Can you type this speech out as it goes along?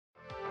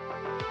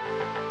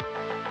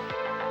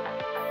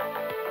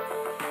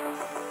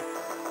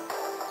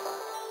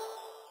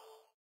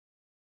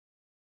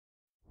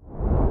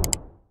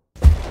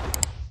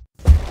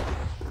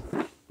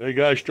Hey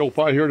guys, Joe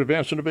Pye here at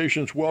Advanced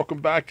Innovations.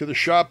 Welcome back to the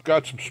shop.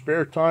 Got some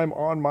spare time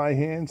on my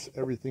hands.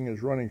 Everything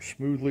is running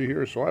smoothly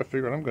here, so I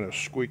figured I'm going to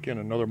squeak in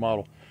another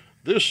model.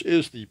 This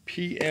is the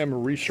PM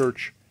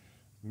Research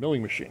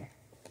milling machine.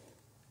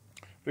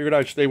 Figured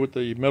I'd stay with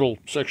the metal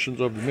sections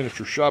of the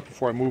miniature shop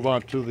before I move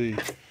on to the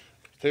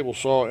table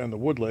saw and the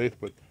wood lathe,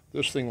 but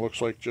this thing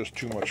looks like just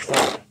too much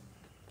fun.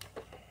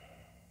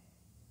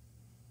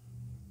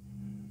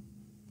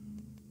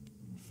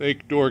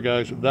 Fake door,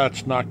 guys.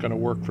 That's not going to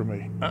work for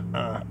me.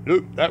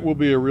 Nope, that will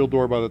be a real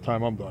door by the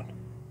time I'm done.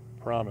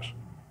 Promise.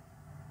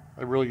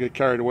 I really get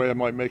carried away. I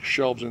might make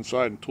shelves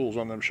inside and tools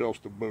on them shelves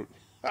to boot.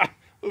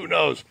 Who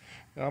knows?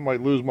 I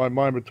might lose my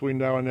mind between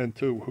now and then,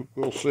 too.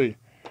 We'll see.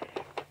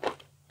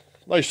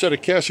 Nice set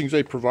of castings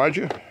they provide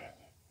you.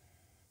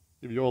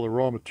 Give you all the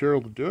raw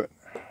material to do it.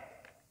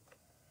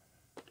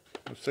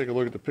 Let's take a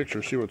look at the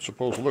picture, see what it's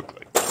supposed to look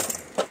like.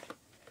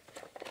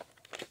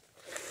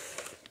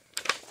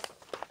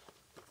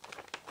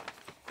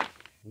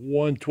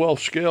 1/12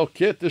 scale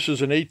kit. This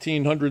is an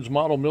 1800s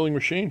model milling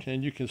machine,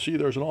 and you can see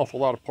there's an awful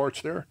lot of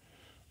parts there.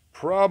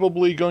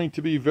 Probably going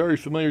to be very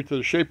familiar to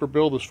the shaper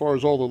build as far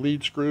as all the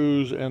lead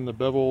screws and the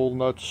bevel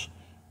nuts,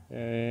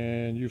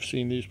 and you've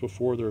seen these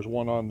before. There's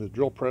one on the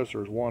drill press,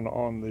 there's one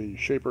on the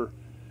shaper,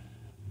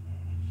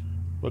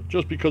 but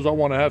just because I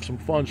want to have some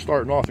fun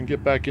starting off and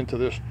get back into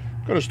this,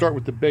 I'm going to start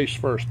with the base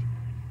first.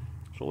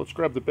 So let's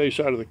grab the base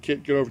out of the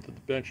kit, get over to the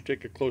bench,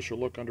 take a closer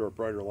look under a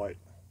brighter light.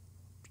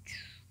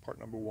 Part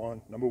number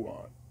one,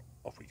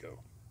 off we go.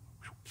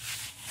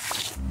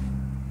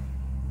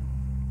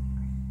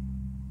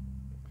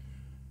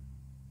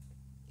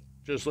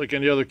 Just like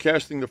any other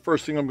casting, the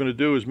first thing I'm going to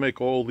do is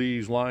make all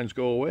these lines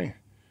go away.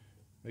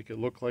 Make it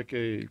look like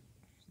a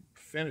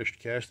finished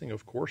casting,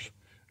 of course.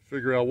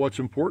 Figure out what's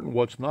important,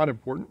 what's not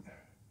important.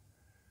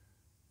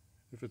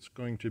 If it's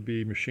going to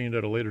be machined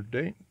at a later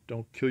date,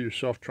 don't kill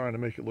yourself trying to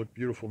make it look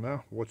beautiful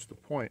now. What's the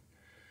point?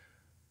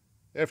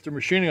 After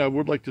machining, I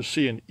would like to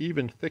see an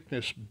even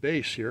thickness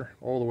base here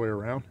all the way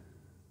around.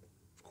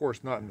 Of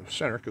course, not in the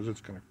center because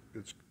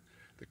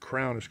the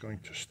crown is going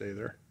to stay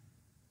there.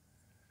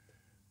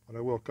 But I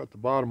will cut the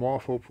bottom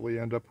off, hopefully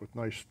end up with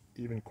nice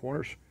even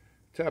corners.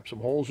 Tap some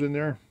holes in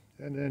there,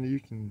 and then you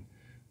can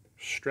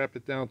strap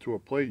it down to a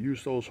plate,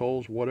 use those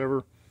holes,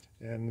 whatever.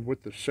 And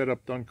with the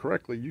setup done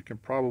correctly, you can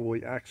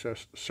probably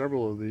access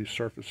several of these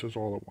surfaces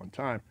all at one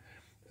time.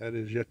 That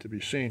is yet to be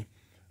seen.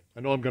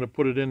 I know I'm going to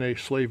put it in a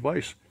slave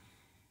vise,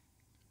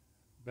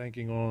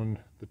 banking on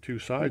the two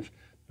sides.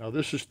 Now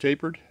this is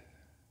tapered,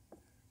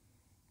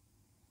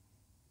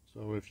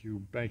 so if you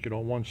bank it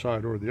on one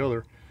side or the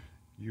other,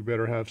 you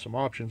better have some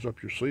options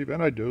up your sleeve,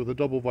 and I do. The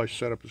double vise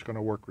setup is going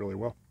to work really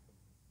well.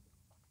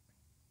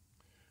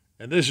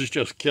 And this is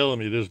just killing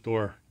me, this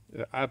door.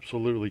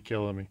 Absolutely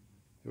killing me.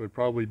 It would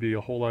probably be a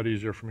whole lot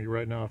easier for me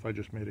right now if I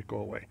just made it go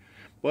away.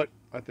 But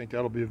I think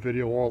that'll be a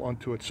video all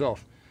unto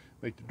itself.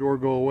 Make the door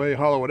go away,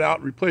 hollow it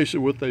out, replace it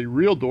with a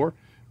real door,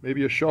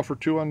 maybe a shelf or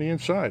two on the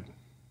inside.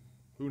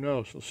 Who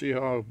knows? We'll see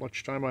how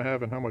much time I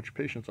have and how much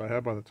patience I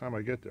have by the time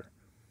I get there.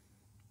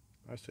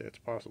 I say it's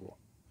possible.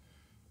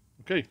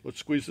 Okay, let's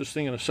squeeze this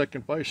thing in a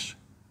second vise.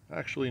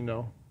 Actually,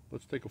 no.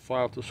 Let's take a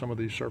file to some of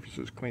these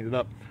surfaces, clean it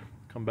up,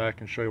 come back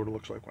and show you what it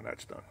looks like when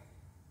that's done.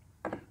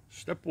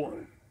 Step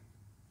one.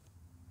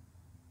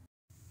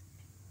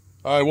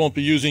 I won't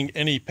be using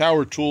any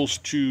power tools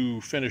to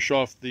finish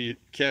off the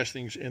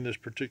castings in this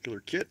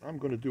particular kit. I'm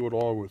going to do it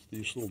all with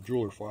these little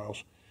jeweler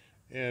files.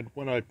 And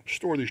when I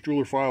store these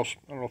jeweler files,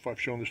 I don't know if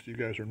I've shown this to you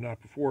guys or not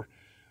before,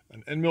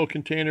 an end mill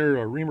container,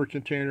 a reamer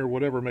container,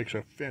 whatever, makes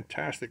a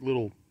fantastic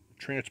little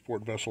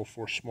transport vessel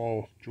for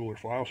small jeweler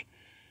files.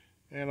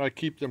 And I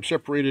keep them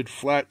separated: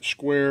 flat,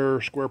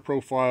 square, square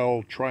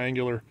profile,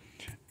 triangular,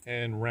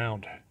 and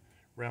round.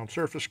 Round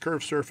surface,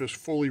 curved surface,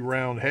 fully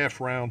round,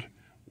 half round,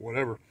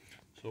 whatever.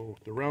 So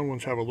the round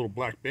ones have a little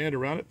black band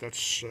around it.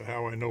 That's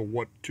how I know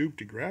what tube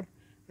to grab.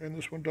 And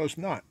this one does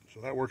not. So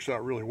that works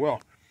out really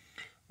well.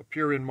 Up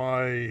here in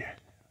my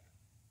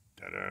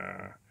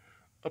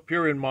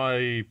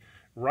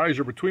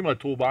riser between my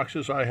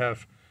toolboxes, I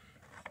have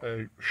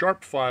a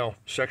sharp file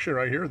section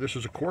right here. This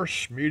is a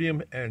coarse,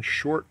 medium, and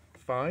short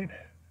fine.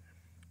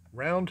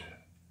 Round,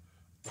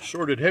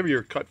 assorted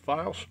heavier cut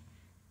files,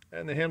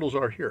 and the handles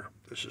are here.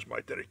 This is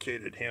my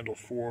dedicated handle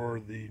for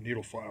the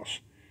needle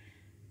files.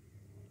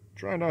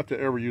 Try not to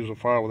ever use a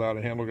file without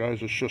a handle,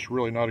 guys. It's just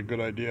really not a good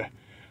idea.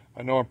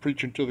 I know I'm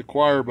preaching to the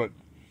choir, but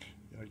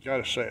I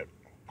gotta say it.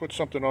 Put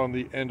something on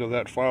the end of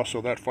that file so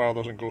that file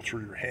doesn't go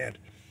through your hand.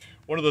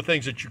 One of the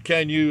things that you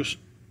can use,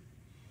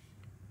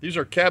 these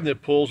are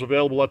cabinet pulls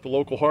available at the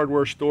local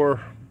hardware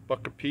store,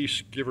 $1 a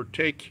piece, give or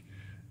take,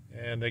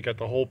 and they got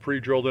the hole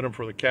pre-drilled in them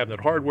for the cabinet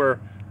hardware.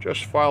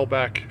 Just grind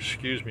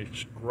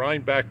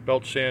back,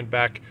 belt sand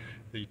back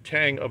the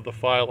tang of the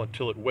file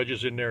until it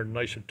wedges in there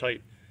nice and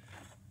tight,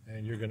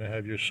 and you're going to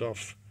have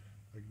yourself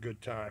a good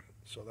time.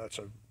 So that's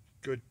a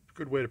good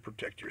way to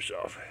protect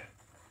yourself.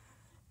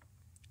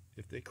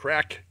 If they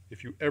crack,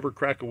 if you ever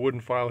crack a wooden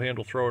file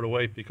handle, throw it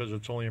away, because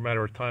it's only a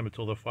matter of time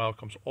until the file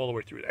comes all the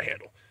way through the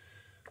handle.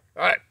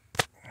 All right,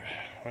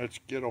 let's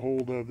get a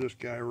hold of this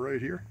guy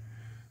right here.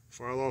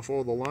 File off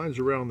all the lines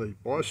around the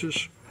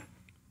bosses,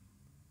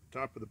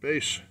 top of the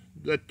base.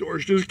 That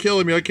door's just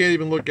killing me. I can't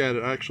even look at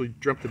it. I actually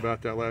dreamt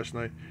about that last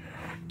night.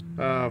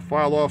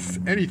 File off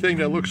anything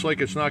that looks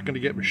like it's not going to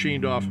get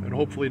machined off, and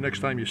hopefully next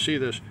time you see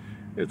this,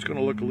 it's going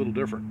to look a little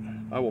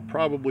different. I will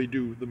probably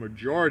do the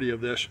majority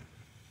of this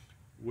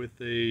with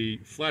a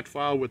flat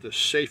file with a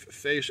safe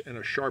face and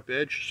a sharp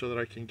edge so that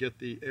I can get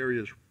the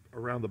areas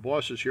around the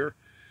bosses here.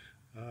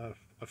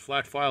 A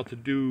flat file to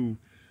do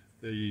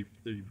the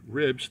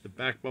ribs, the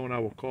backbone I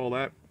will call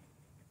that,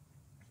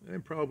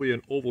 and probably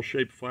an oval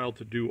shaped file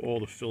to do all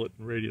the fillet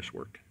and radius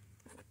work.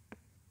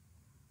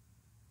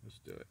 Let's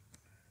do it.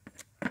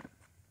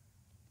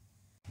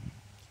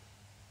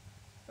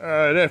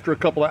 Alright, after a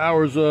couple of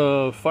hours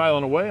of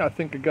filing away, I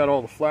think I got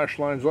all the flash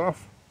lines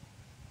off.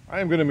 I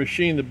am going to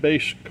machine the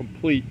base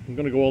complete. I'm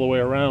going to go all the way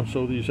around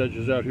so these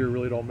edges out here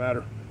really don't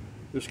matter.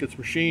 This gets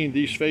machined,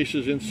 these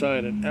faces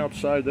inside and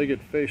outside, they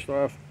get faced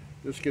off.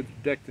 This gets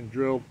decked and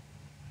drilled.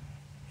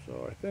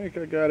 So I think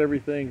I got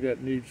everything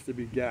that needs to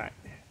be got.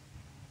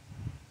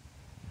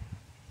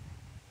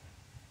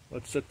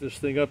 Let's set this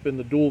thing up in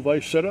the dual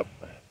vise setup.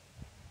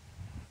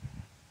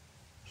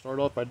 Start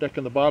off by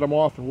decking the bottom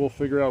off, and we'll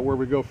figure out where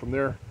we go from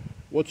there.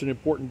 What's an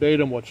important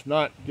datum, what's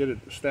not, get it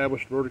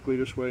established vertically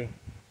this way.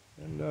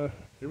 And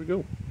here we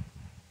go.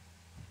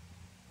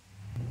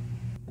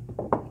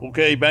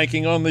 Okay,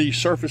 banking on the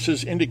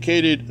surfaces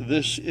indicated,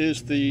 this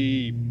is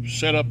the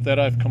setup that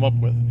I've come up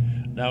with.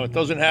 Now, it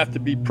doesn't have to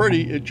be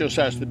pretty, it just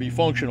has to be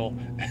functional.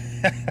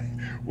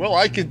 Well,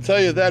 I can tell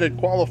you that it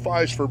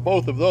qualifies for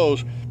both of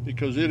those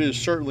because it is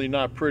certainly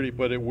not pretty,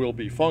 but it will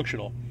be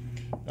functional.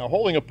 Now,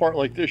 holding a part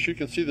like this, you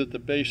can see that the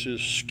base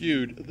is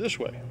skewed this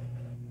way.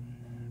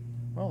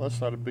 Well, that's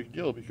not a big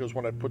deal because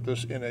when I put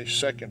this in a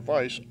second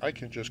vise, I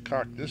can just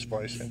cock this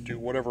vise and do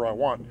whatever I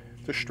want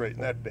to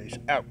straighten that base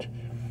out.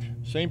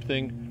 Same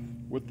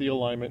thing with the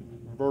alignment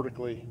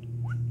vertically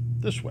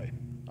this way.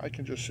 I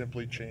can just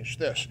simply change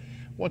this.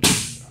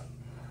 Once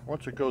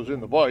it goes in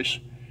the vise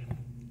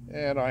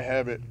and I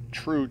have it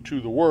true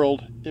to the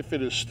world, if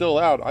it is still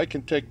out, I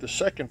can take the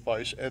second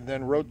vise and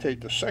then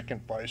rotate the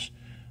second vise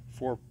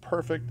for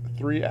perfect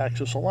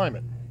 3-axis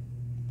alignment.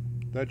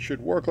 That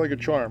should work like a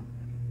charm.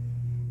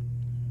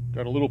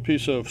 Got a little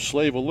piece of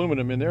slave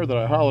aluminum in there that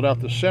I hollowed out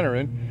the center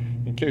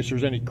in case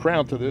there's any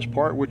crown to this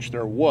part, which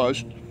there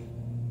was.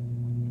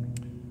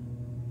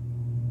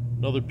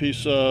 Another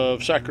piece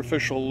of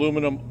sacrificial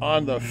aluminum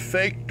on the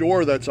fake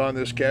door that's on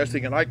this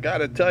casting, and I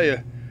gotta tell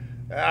you,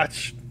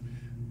 that's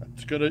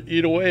gonna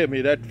eat away at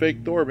me, that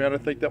fake door, man. I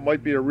think that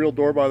might be a real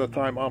door by the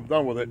time I'm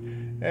done with it.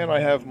 And I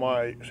have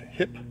my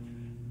hip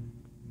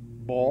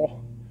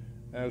ball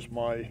as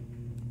my,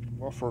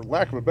 well, for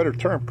lack of a better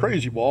term,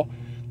 crazy ball.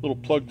 Little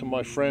plug to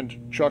my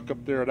friend Chuck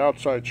up there at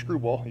Outside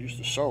Screwball. He used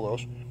to sell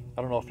those.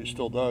 I don't know if he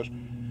still does,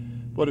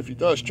 but if he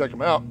does, check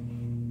him out.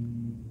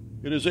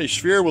 It is a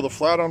sphere with a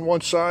flat on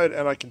one side,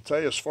 and I can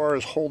tell you, as far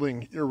as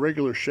holding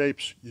irregular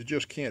shapes, you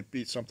just can't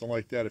beat something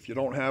like that. If you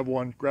don't have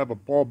one, grab a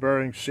ball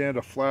bearing, sand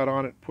a flat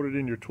on it, put it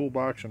in your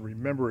toolbox, and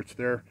remember it's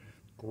there.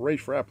 Great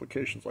for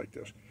applications like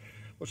this.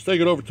 Let's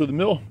take it over to the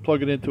mill,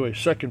 plug it into a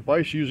second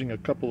vise using a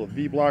couple of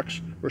V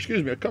blocks, or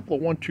excuse me, a couple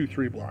of 1, 2,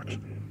 3 blocks.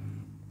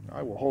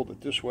 I will hold it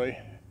this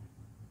way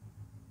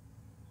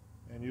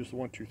and use the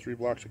 1, 2, 3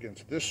 blocks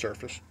against this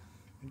surface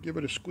and give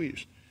it a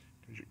squeeze,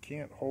 because you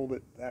can't hold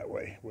it that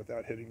way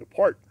without hitting the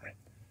part.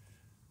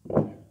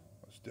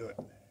 Let's do it.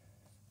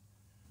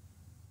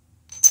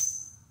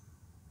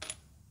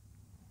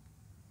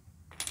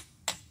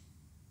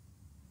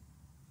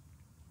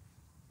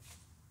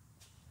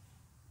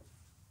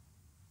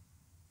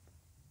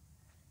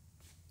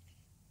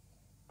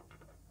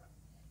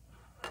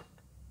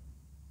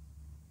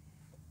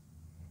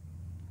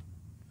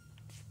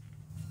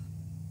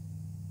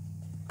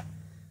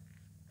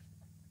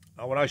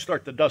 Now, when I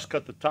start to dust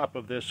cut the top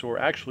of this, or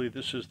actually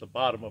this is the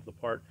bottom of the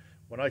part,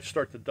 when I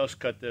start to dust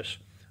cut this,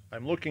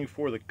 I'm looking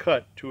for the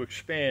cut to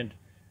expand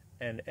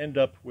and end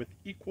up with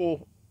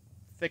equal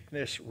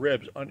thickness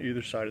ribs on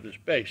either side of this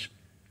base.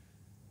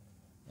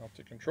 Now,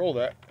 to control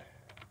that,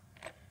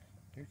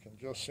 you can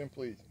just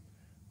simply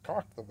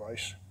cock the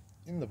vise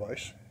in the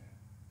vise,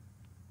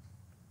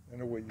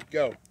 and away you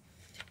go.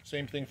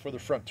 Same thing for the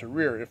front to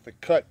rear. If the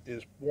cut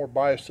is more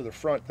biased to the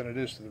front than it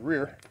is to the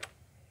rear,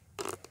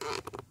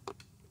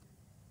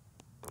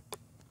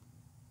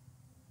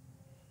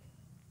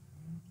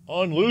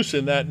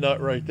 unloosen that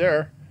nut right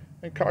there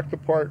and cock the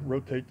part,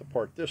 rotate the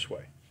part this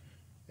way.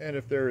 And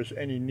if there is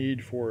any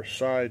need for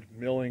side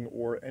milling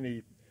or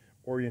any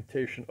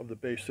orientation of the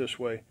base this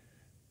way,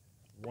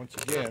 once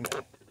again,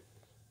 the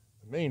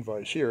main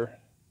vise here,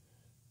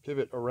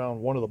 pivot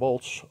around one of the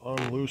bolts,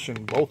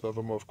 unloosen both of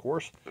them, of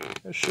course,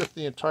 and shift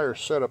the entire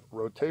setup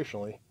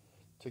rotationally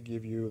to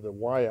give you the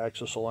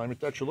Y-axis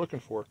alignment that you're looking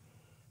for.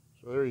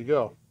 So there you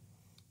go.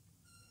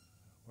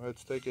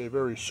 Let's take a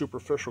very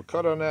superficial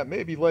cut on that,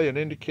 maybe lay an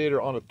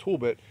indicator on a tool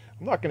bit.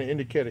 I'm not going to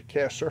indicate a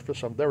cast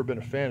surface. I've never been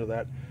a fan of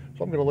that.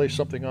 So I'm going to lay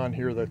something on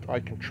here that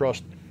I can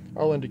trust.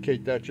 I'll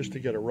indicate that just to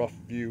get a rough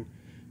view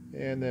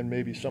and then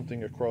maybe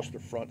something across the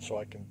front so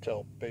I can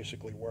tell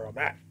basically where I'm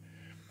at.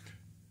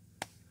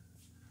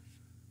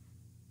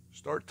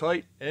 Start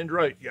tight, end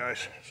right,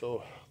 guys.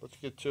 So let's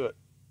get to it.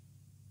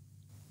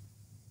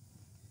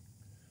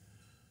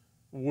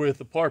 With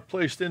the part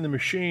placed in the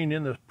machine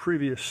in the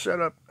previous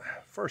setup,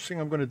 first thing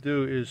I'm going to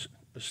do is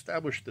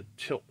establish the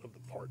tilt of the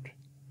part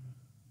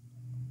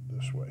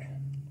this way.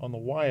 On the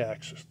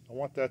y-axis, I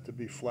want that to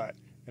be flat.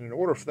 And in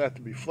order for that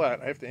to be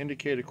flat, I have to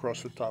indicate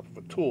across the top of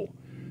a tool.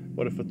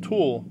 But if a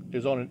tool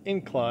is on an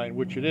incline,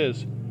 which it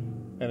is,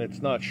 and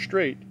it's not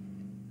straight,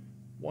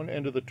 one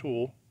end of the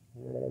tool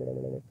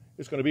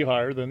is going to be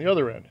higher than the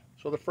other end.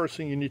 So the first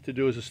thing you need to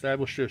do is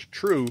establish this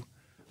true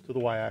to the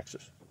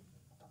y-axis.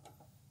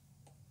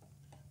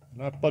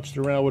 I putzed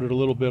around with it a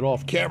little bit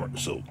off camera,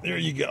 so there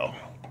you go.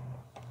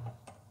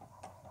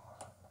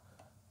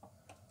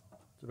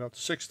 It's about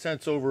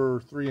 6/10 over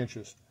 3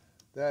 inches.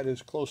 That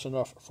is close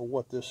enough for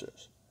what this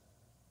is.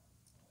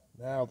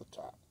 Now the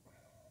top.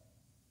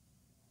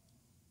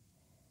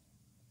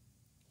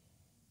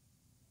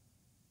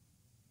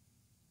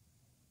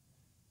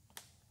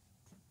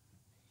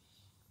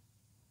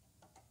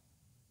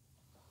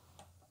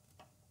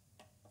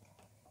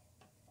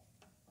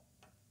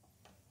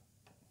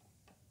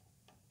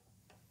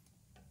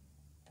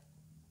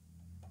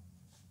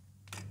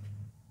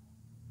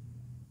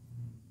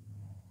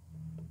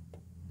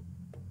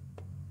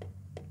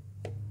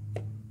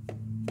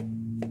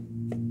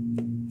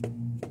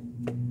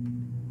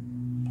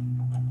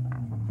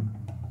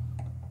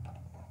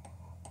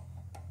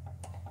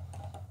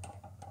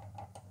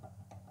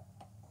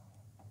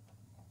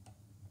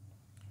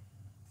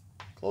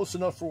 Close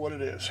enough for what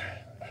it is.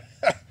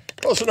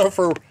 Close enough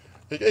for,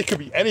 it could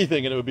be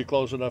anything and it would be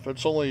close enough.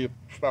 It's only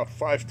about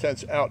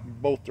 5/10 out in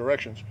both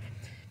directions.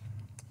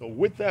 So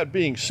with that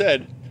being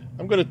said,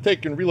 I'm going to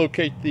take and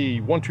relocate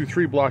the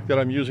 1-2-3 block that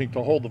I'm using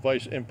to hold the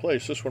vise in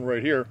place, this one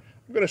right here.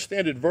 I'm going to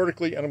stand it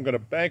vertically and I'm going to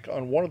bank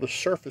on one of the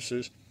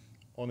surfaces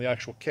on the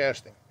actual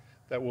casting.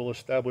 That will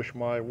establish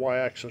my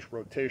y-axis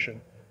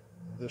rotation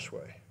this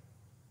way.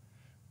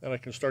 Then I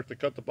can start to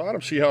cut the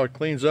bottom, see how it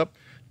cleans up,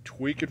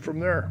 tweak it from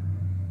there.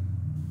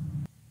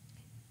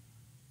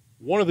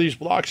 One of these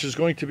blocks is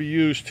going to be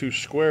used to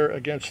square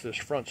against this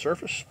front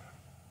surface,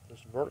 this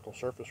vertical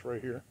surface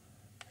right here.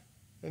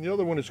 And the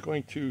other one is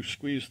going to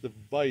squeeze the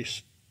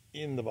vise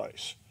in the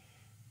vise.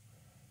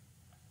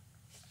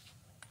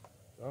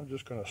 So I'm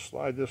just going to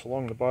slide this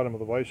along the bottom of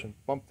the vise and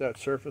bump that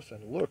surface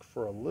and look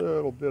for a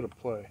little bit of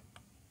play.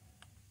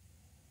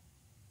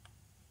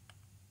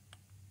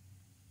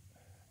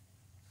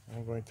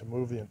 I'm going to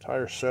move the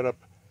entire setup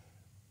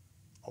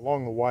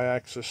along the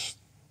y-axis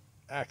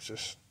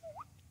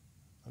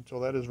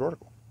until that is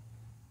vertical,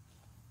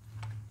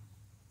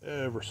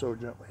 ever so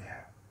gently.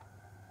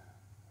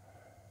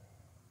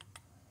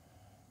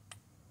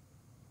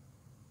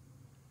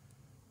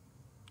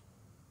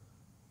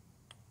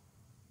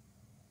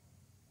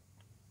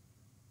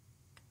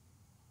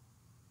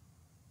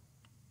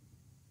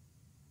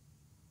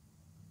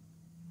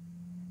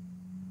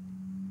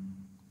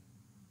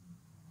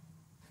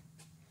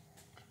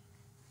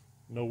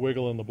 No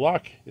wiggle in the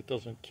block. It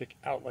doesn't kick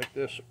out like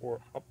this or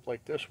up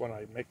like this when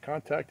I make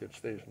contact. It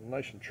stays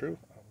nice and true.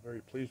 I'm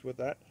very pleased with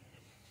that.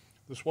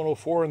 This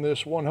 104 and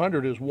this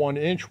 100 is 1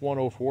 inch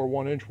 104,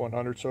 1 inch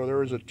 100. So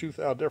there is a 2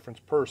 thou difference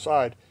per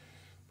side.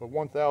 But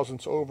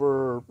 1/1000's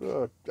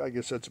over, I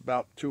guess that's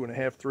about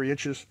 2.5, 3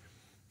 inches.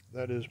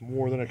 That is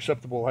more than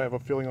acceptable. I have a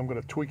feeling I'm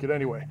going to tweak it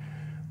anyway.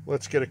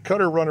 Let's get a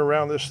cutter run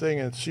around this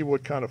thing and see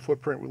what kind of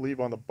footprint we leave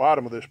on the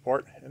bottom of this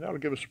part. And that'll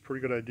give us a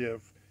pretty good idea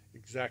of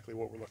exactly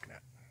what we're looking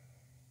at.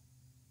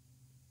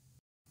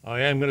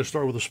 I am going to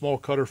start with a small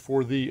cutter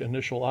for the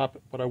initial op,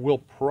 but I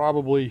will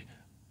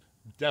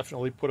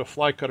definitely put a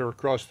fly cutter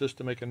across this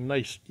to make a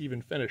nice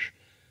even finish.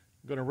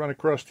 I'm going to run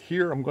across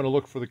here. I'm going to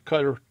look for the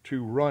cutter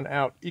to run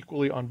out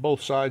equally on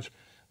both sides.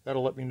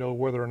 That'll let me know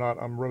whether or not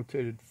I'm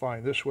rotated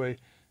fine this way.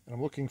 And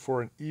I'm looking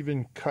for an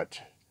even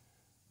cut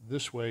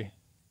this way,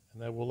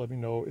 and that will let me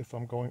know if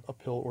I'm going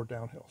uphill or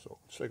downhill. So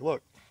let's take a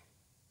look.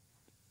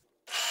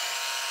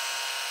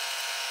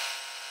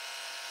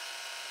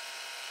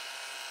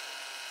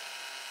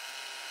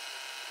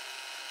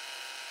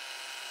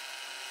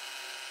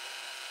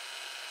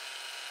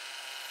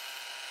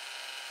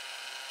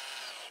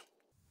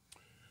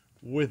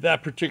 With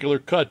that particular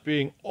cut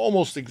being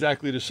almost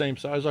exactly the same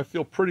size, I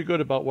feel pretty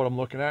good about what I'm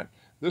looking at.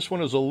 This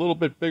one is a little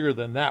bit bigger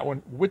than that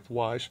one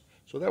width-wise,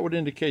 so that would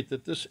indicate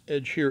that this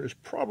edge here is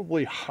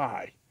probably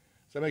high.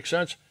 Does that make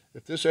sense?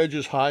 If this edge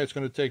is high, it's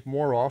going to take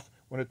more off.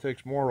 When it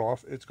takes more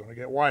off, it's going to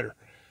get wider.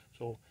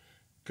 So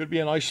could be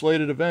an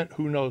isolated event.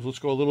 Who knows? Let's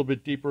go a little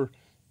bit deeper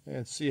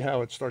and see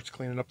how it starts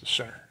cleaning up the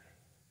center.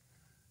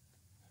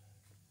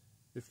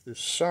 If the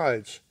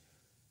sides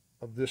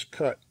of this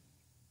cut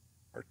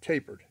are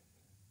tapered,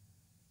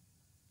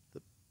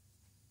 the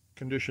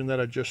condition that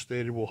I just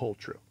stated will hold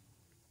true.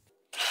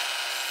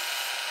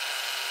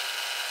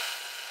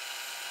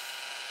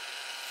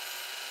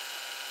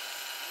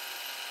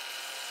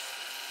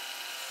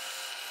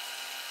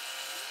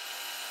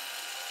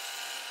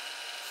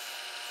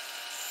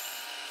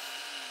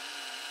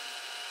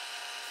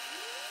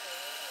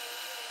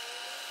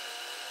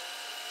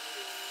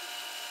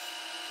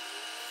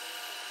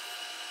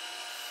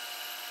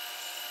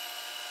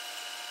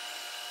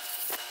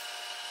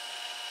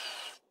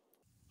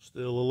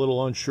 Still a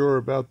little unsure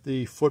about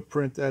the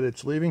footprint that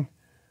it's leaving.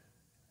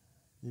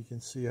 You can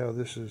see how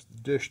this is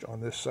dished on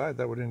this side.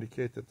 That would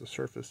indicate that the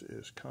surface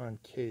is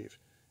concave.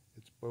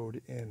 It's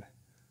bowed in.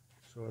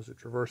 So as it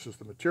traverses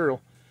the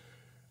material,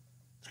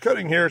 it's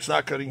cutting here, it's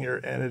not cutting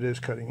here, and it is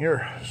cutting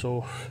here.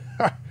 So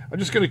I'm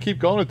just going to keep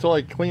going until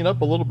I clean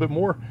up a little bit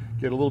more,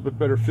 get a little bit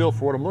better feel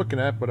for what I'm looking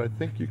at. But I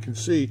think you can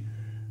see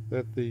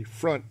that the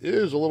front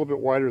is a little bit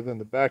wider than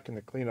the back in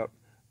the cleanup.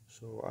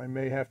 So I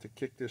may have to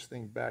kick this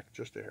thing back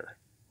just a hair.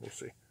 We'll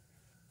see.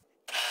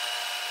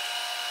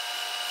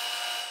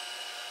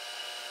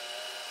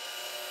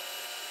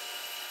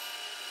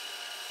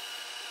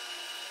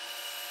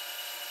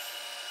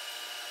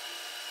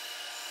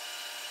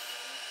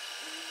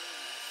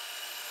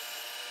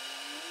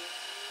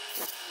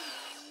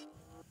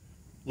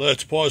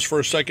 Let's pause for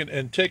a second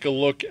and take a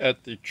look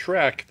at the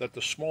track that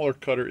the smaller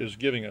cutter is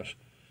giving us.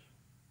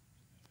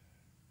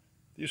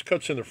 These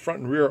cuts in the front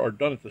and rear are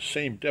done at the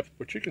same depth,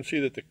 but you can see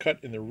that the cut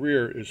in the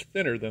rear is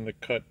thinner than the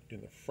cut in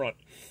the front.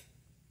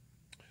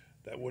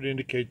 That would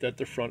indicate that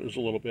the front is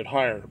a little bit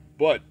higher.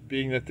 But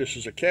being that this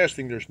is a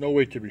casting, there's no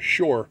way to be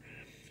sure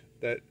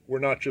that we're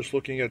not just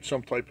looking at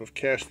some type of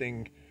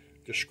casting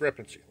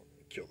discrepancy. Let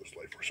me kill this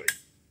light for a second.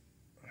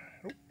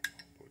 Nope,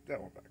 put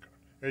that one back on.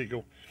 There you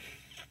go.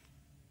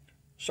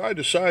 Side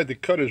to side, the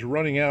cut is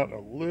running out a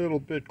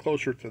little bit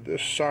closer to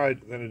this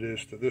side than it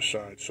is to this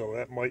side. So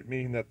that might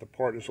mean that the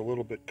part is a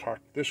little bit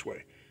cocked this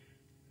way.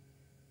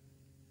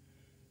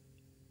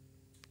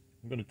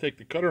 I'm going to take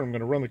the cutter, I'm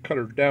going to run the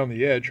cutter down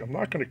the edge. I'm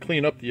not going to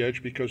clean up the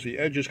edge because the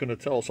edge is going to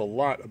tell us a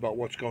lot about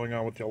what's going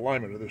on with the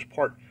alignment of this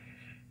part.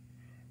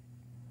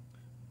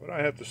 But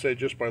I have to say,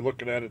 just by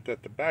looking at it,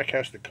 that the back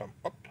has to come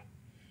up.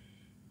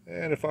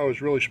 And if I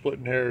was really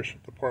splitting hairs,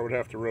 the part would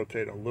have to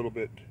rotate a little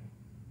bit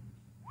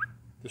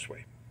this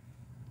way.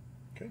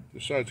 Okay,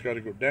 this side's got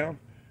to go down,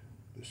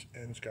 this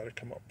end's got to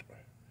come up.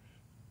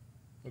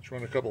 Let's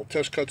run a couple of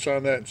test cuts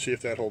on that and see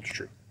if that holds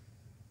true.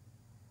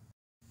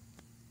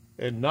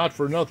 And not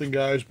for nothing,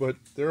 guys, but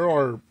there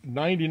are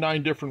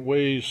 99 different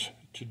ways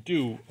to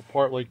do a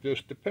part like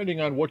this, depending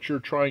on what you're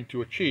trying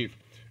to achieve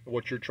and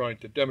what you're trying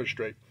to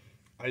demonstrate.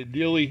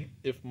 Ideally,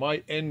 if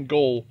my end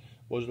goal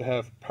was to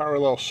have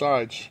parallel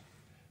sides,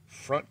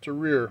 front to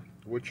rear,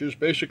 which is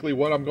basically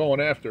what I'm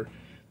going after,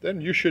 then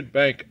you should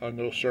bank on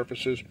those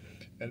surfaces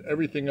and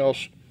everything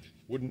else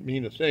wouldn't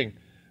mean a thing.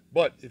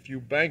 But if you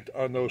banked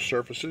on those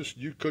surfaces,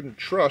 you couldn't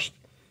trust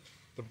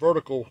the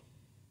vertical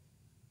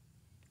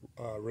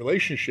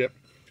relationship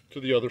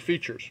to the other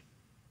features.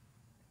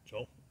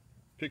 So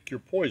pick your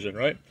poison,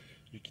 right?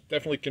 You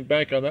definitely can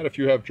bank on that if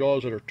you have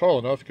jaws that are tall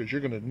enough, because you're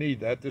going to need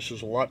that. This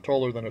is a lot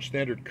taller than a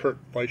standard Kurt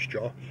Weiss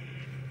jaw.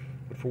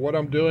 But for what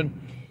I'm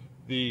doing,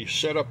 the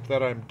setup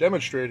that I'm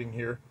demonstrating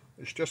here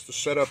is just the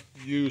setup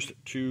used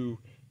to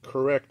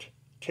correct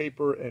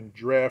taper and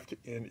draft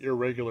in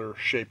irregular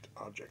shaped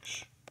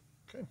objects.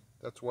 Okay,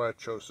 that's why I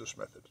chose this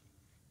method.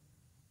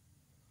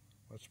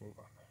 Let's move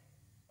on.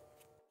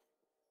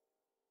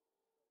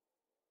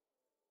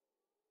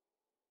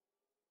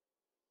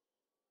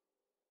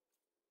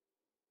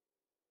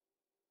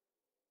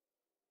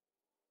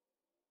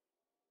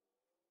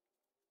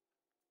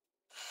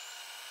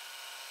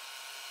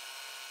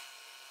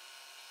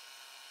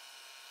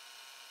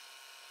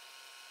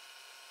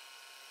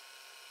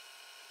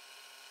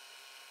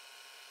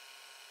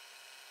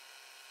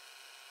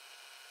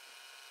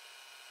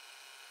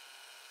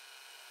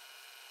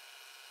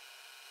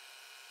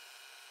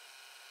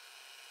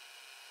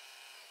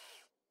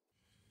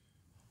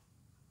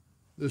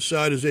 This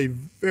side is a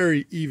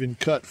very even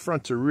cut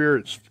front to rear.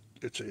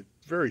 It's a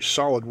very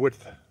solid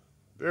width,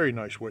 very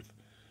nice width.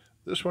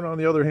 This one, on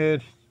the other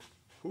hand,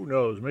 who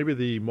knows? Maybe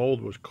the mold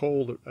was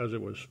cold as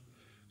it was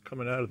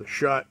coming out of the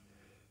shot.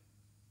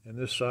 And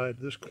this side,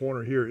 this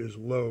corner here is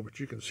low, but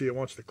you can see it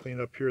wants to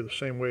clean up here the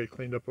same way it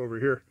cleaned up over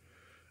here.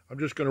 I'm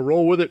just going to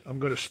roll with it. I'm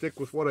going to stick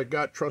with what I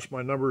got, trust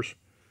my numbers.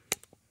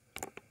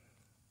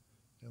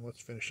 And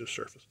let's finish this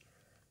surface.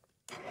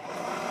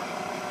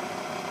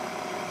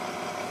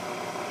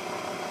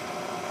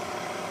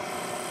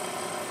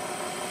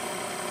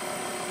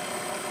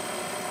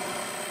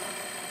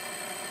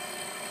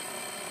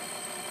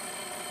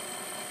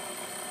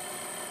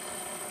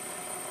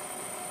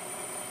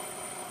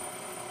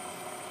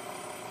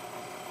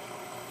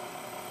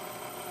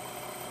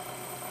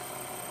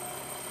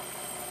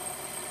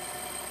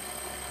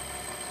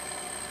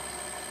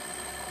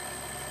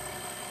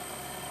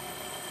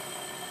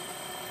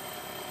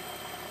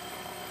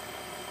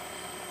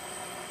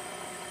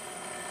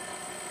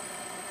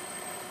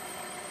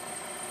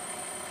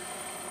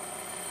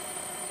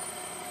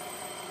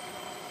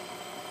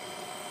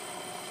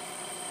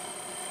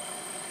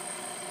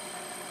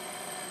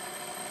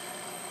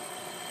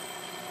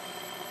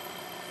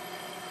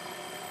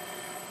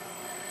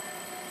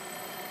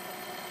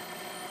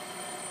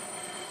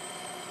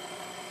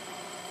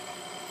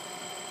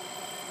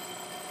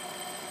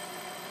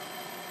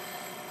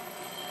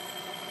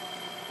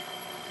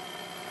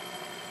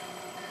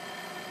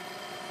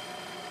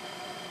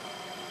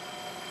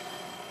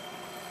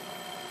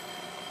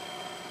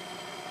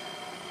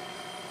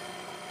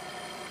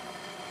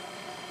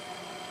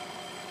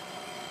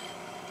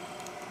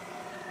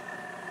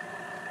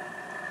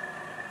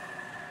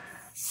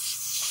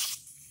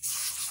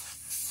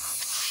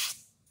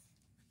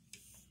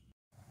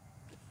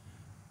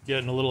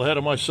 Getting a little ahead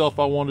of myself,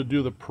 I want to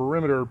do the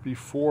perimeter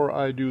before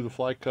I do the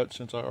fly cut,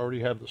 since I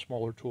already have the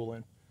smaller tool in.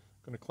 I'm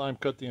going to climb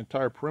cut the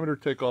entire perimeter,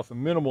 take off a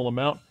minimal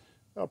amount.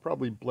 I'll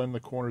probably blend the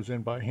corners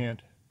in by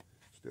hand.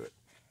 Let's do it.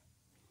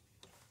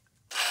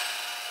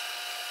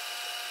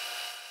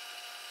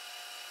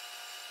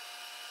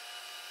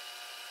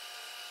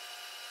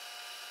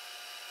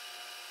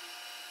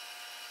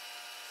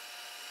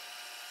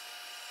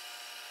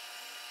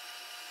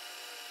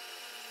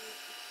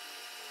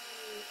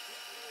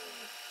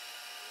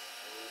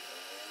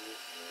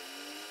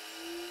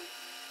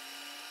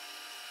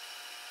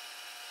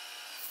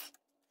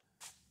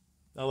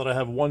 Now that I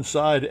have one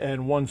side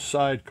and one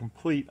side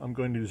complete, I'm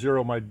going to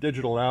zero my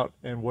digital out,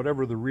 and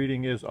whatever the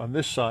reading is on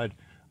this side,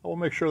 I will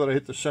make sure that I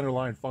hit the center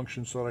line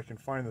function so that I can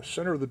find the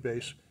center of the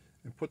base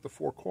and put the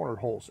 4 cornered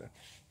holes in.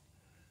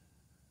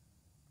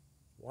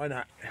 Why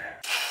not?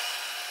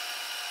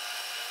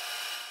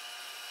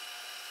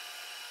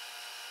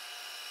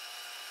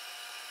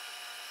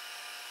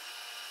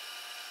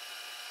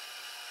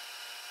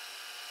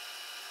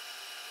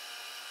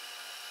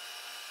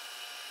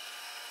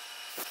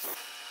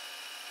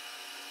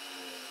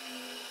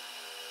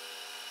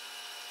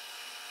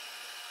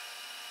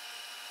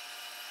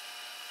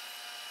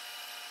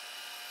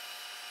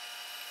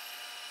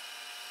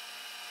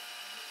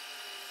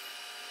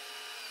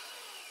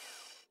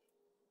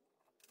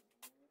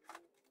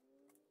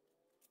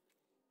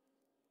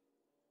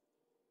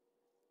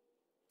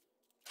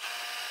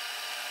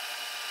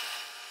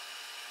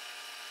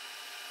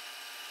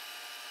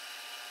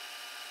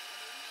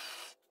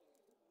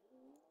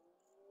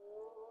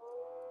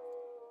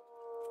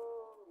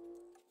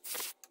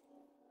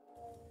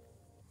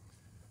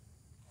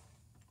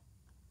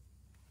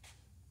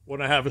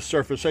 When I have a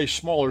surface, a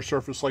smaller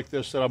surface like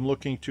this that I'm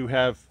looking to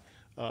have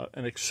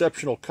an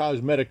exceptional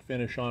cosmetic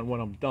finish on when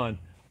I'm done,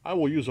 I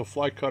will use a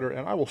fly cutter,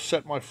 and I will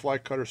set my fly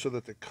cutter so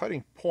that the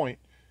cutting point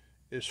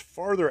is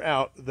farther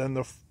out than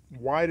the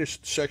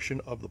widest section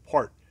of the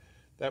part.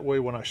 That way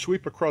when I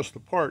sweep across the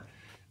part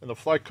and the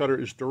fly cutter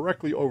is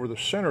directly over the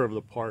center of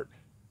the part,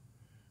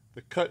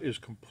 the cut is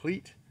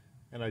complete,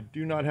 and I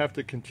do not have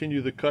to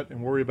continue the cut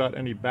and worry about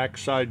any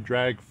backside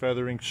drag,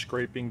 feathering,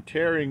 scraping,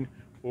 tearing,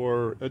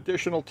 or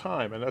additional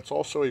time. And that's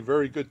also a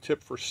very good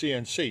tip for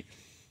CNC.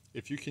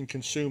 If you can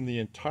consume the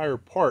entire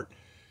part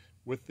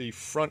with the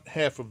front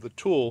half of the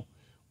tool,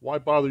 why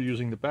bother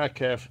using the back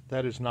half?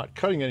 That is not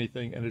cutting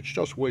anything, and it's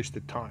just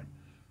wasted time.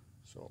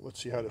 So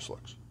let's see how this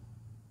looks.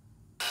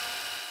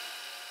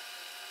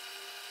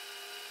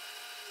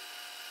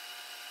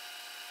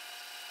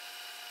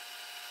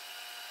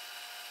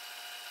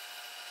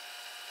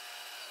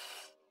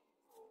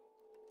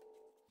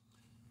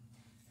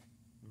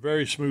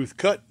 Very smooth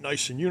cut,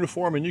 nice and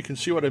uniform, and you can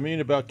see what I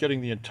mean about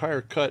getting the entire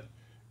cut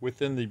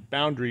within the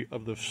boundary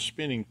of the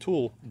spinning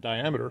tool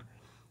diameter.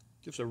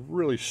 Gives a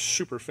really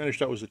super finish.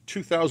 That was a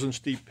 2,000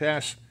 steep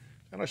pass,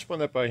 and I spun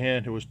that by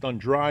hand. It was done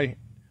dry,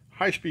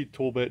 high-speed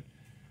tool bit,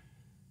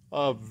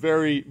 a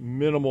very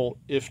minimal,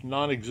 if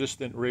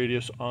non-existent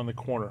radius on the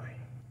corner.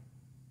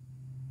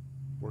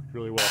 Worked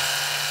really well.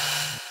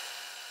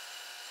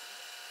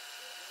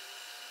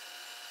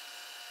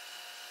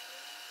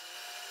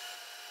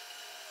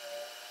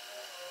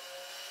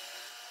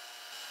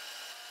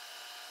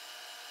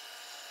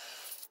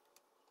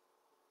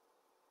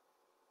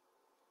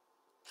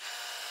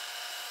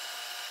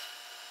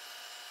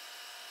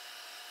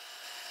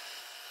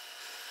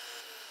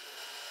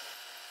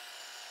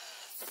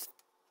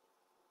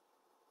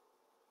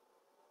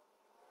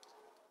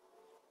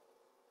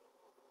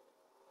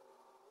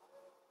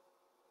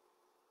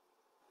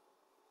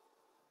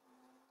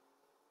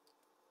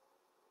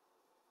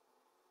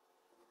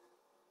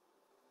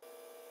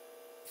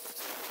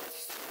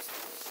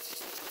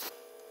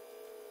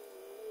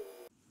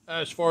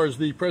 As far as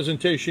the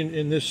presentation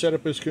in this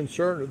setup is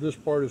concerned, this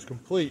part is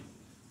complete.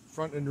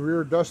 Front and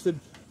rear dusted,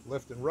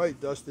 left and right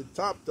dusted,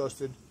 top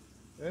dusted,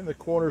 and the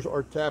corners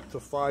are tapped to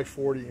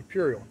 540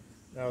 Imperial.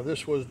 Now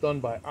this was done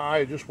by eye.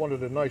 I just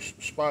wanted a nice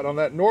spot on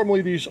that.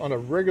 Normally these, on a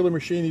regular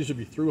machine, these would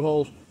be through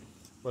holes,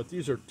 but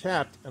these are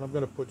tapped, and I'm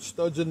going to put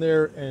studs in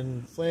there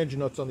and flange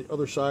nuts on the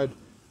other side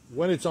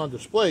when it's on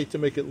display to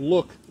make it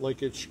look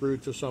like it's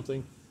screwed to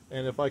something.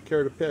 And if I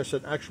care to pass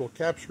an actual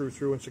cap screw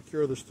through and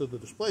secure this to the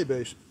display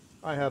base,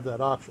 I have that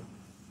option.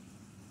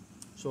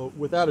 So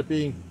without it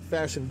being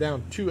fastened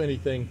down to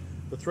anything,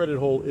 the threaded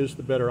hole is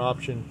the better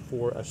option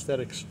for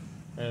aesthetics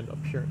and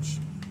appearance.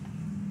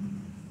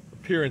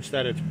 Appearance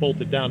that it's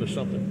bolted down to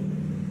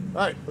something.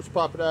 All right, let's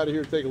pop it out of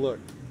here and take a look.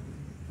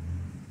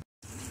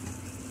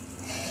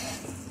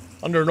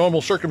 Under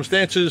normal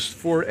circumstances,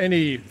 for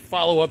any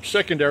follow-up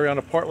secondary on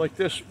a part like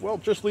this, well,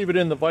 just leave it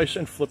in the vise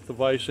and flip the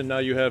vise, and now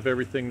you have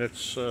everything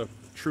that's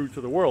true to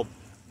the world.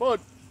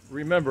 But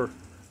remember,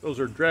 those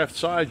are draft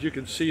sides. You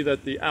can see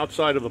that the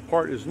outside of the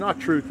part is not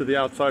true to the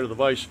outside of the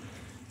vise.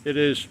 It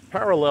is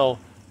parallel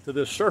to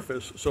this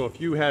surface. So if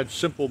you had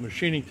simple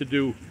machining to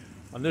do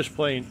on this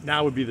plane,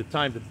 now would be the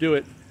time to do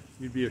it.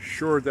 You'd be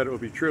assured that it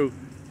would be true.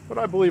 but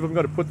I believe I'm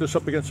going to put this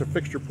up against a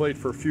fixture plate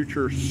for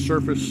future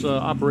surface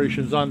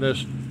operations on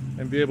this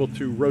and be able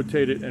to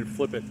rotate it and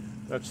flip it.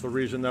 That's the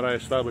reason that I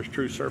established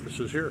True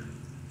Surfaces here.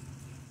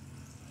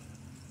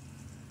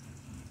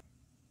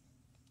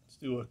 Let's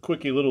do a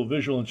quickie little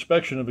visual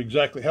inspection of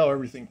exactly how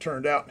everything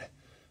turned out.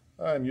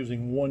 I'm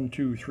using 1,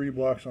 2, 3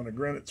 blocks on a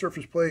granite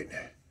surface plate,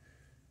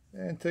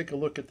 and take a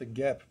look at the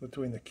gap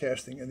between the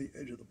casting and the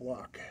edge of the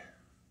block.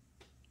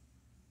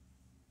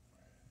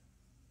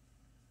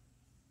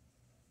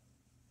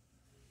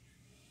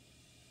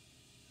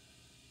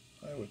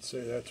 I would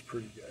say that's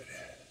pretty good.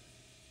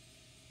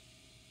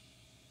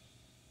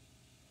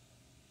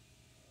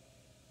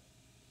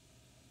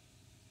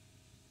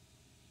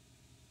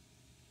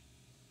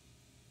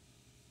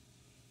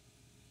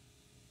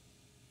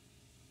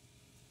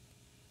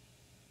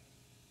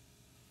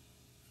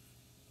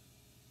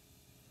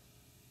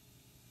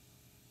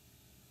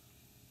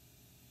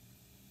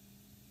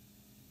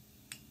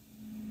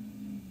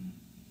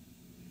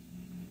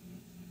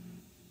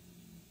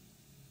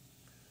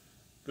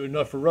 Good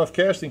enough for rough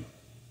casting.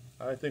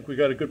 I think we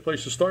got a good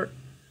place to start.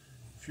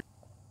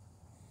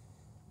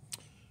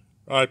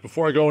 All right,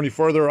 before I go any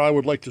further, I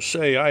would like to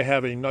say I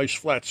have a nice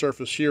flat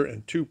surface here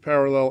and 2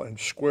 parallel and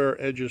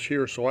square edges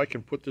here, so I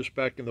can put this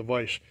back in the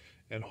vise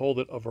and hold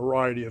it a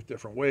variety of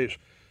different ways.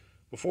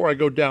 Before I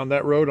go down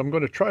that road, I'm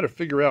going to try to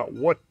figure out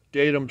what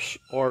datums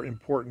are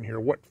important here,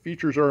 what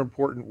features are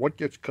important, what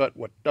gets cut,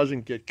 what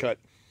doesn't get cut.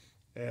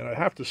 And I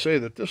have to say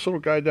that this little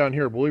guy down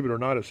here, believe it or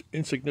not, as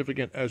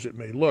insignificant as it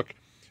may look,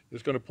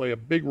 is going to play a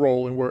big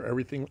role in where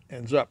everything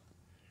ends up.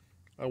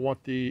 I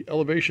want the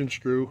elevation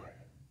screw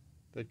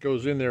that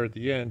goes in there at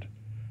the end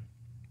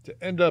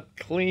to end up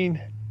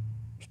clean,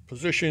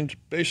 positioned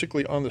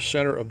basically on the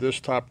center of this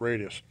top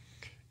radius.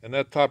 And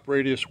that top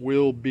radius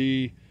will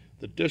be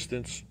the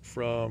distance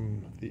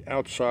from the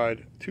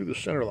outside to the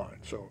center line.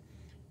 So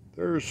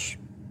there's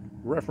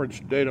reference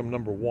datum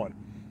number 1.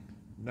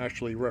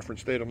 Naturally,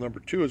 reference datum number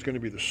 2 is going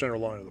to be the center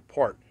line of the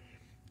part.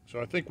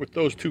 So I think with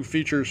those 2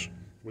 features,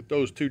 with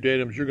those 2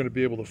 datums, you're going to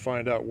be able to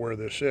find out where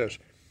this is.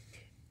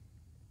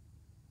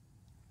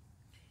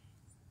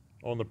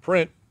 On the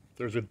print,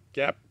 there's a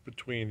gap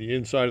between the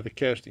inside of the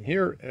casting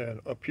here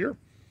and up here.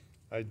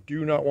 I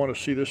do not want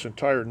to see this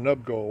entire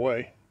nub go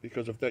away,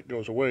 because if that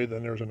goes away,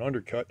 then there's an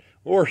undercut.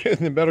 Or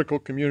in the medical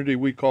community,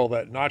 we call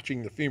that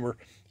notching the femur,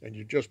 and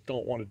you just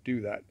don't want to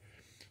do that.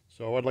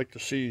 So I'd like to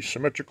see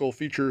symmetrical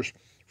features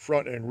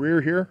front and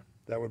rear here.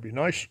 That would be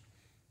nice.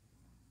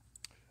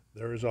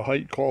 There is a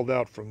height called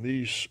out from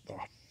these,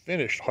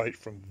 finished height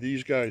from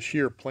these guys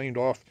here, planed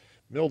off,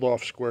 milled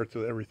off square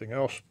to everything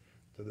else,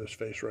 to this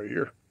face right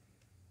here.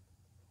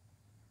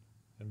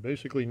 And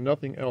basically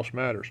nothing else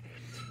matters.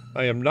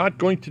 I am not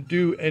going to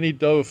do any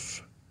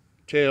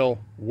dovetail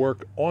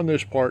work on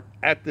this part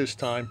at this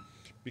time,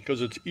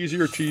 because it's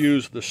easier to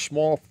use the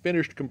small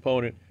finished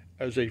component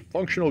as a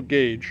functional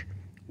gauge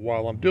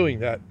while I'm doing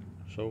that.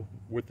 So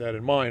with that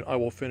in mind, I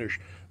will finish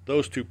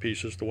those 2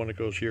 pieces, the one that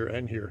goes here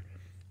and here.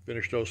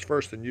 Finish those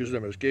first and use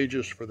them as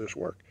gauges for this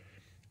work.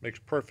 Makes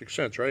perfect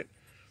sense, right?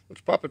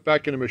 Let's pop it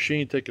back in the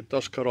machine, take a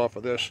dust cut off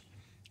of this,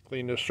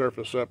 clean this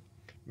surface up.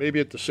 Maybe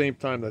at the same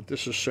time that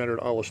this is centered,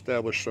 I'll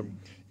establish some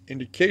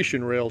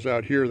indication rails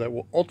out here that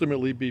will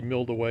ultimately be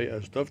milled away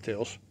as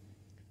dovetails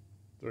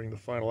during the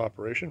final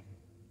operation.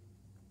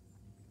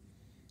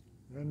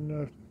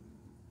 And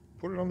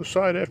put it on the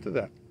side after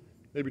that.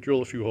 Maybe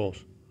drill a few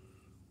holes.